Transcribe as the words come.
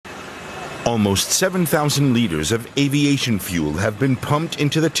Almost 7,000 liters of aviation fuel have been pumped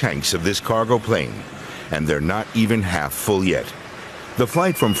into the tanks of this cargo plane, and they're not even half full yet. The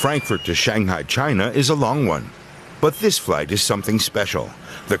flight from Frankfurt to Shanghai, China is a long one. But this flight is something special.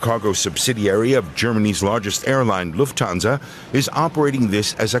 The cargo subsidiary of Germany's largest airline, Lufthansa, is operating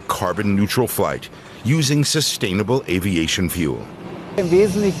this as a carbon-neutral flight, using sustainable aviation fuel.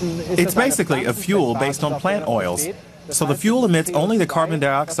 It's basically a fuel based on plant oils. So the fuel emits only the carbon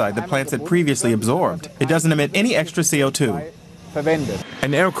dioxide the plants had previously absorbed. It doesn't emit any extra CO2.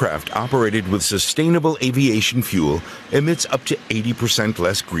 An aircraft operated with sustainable aviation fuel emits up to 80%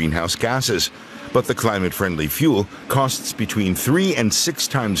 less greenhouse gases. But the climate-friendly fuel costs between 3 and 6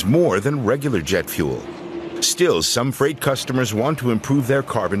 times more than regular jet fuel. Still, some freight customers want to improve their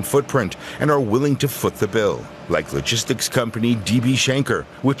carbon footprint and are willing to foot the bill, like logistics company DB Schenker,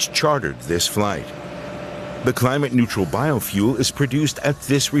 which chartered this flight. The climate-neutral biofuel is produced at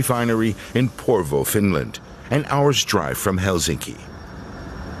this refinery in Porvoo, Finland, an hour's drive from Helsinki.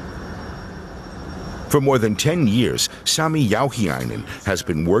 For more than 10 years, Sami Jauhiainen has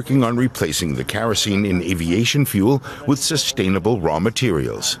been working on replacing the kerosene in aviation fuel with sustainable raw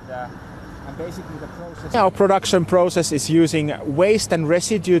materials. Our production process is using waste and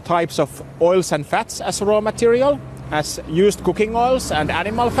residue types of oils and fats as raw material, as used cooking oils and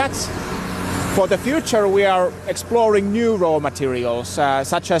animal fats. For the future, we are exploring new raw materials,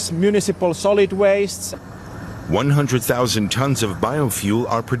 such as municipal solid wastes. 100,000 tons of biofuel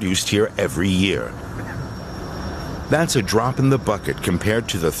are produced here every year. That's a drop in the bucket compared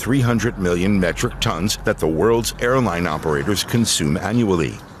to the 300 million metric tons that the world's airline operators consume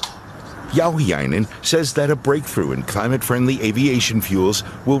annually. Jauhiainen says that a breakthrough in climate-friendly aviation fuels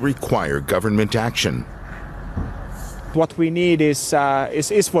will require government action. What we need is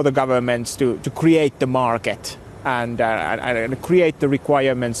for the governments to create the market and create the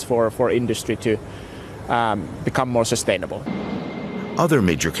requirements for industry to become more sustainable. Other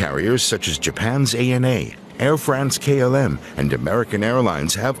major carriers such as Japan's ANA, Air France KLM, and American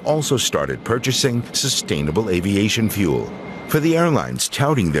Airlines have also started purchasing sustainable aviation fuel. For the airlines,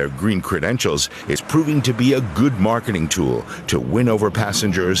 touting their green credentials is proving to be a good marketing tool to win over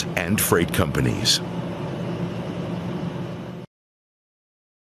passengers and freight companies.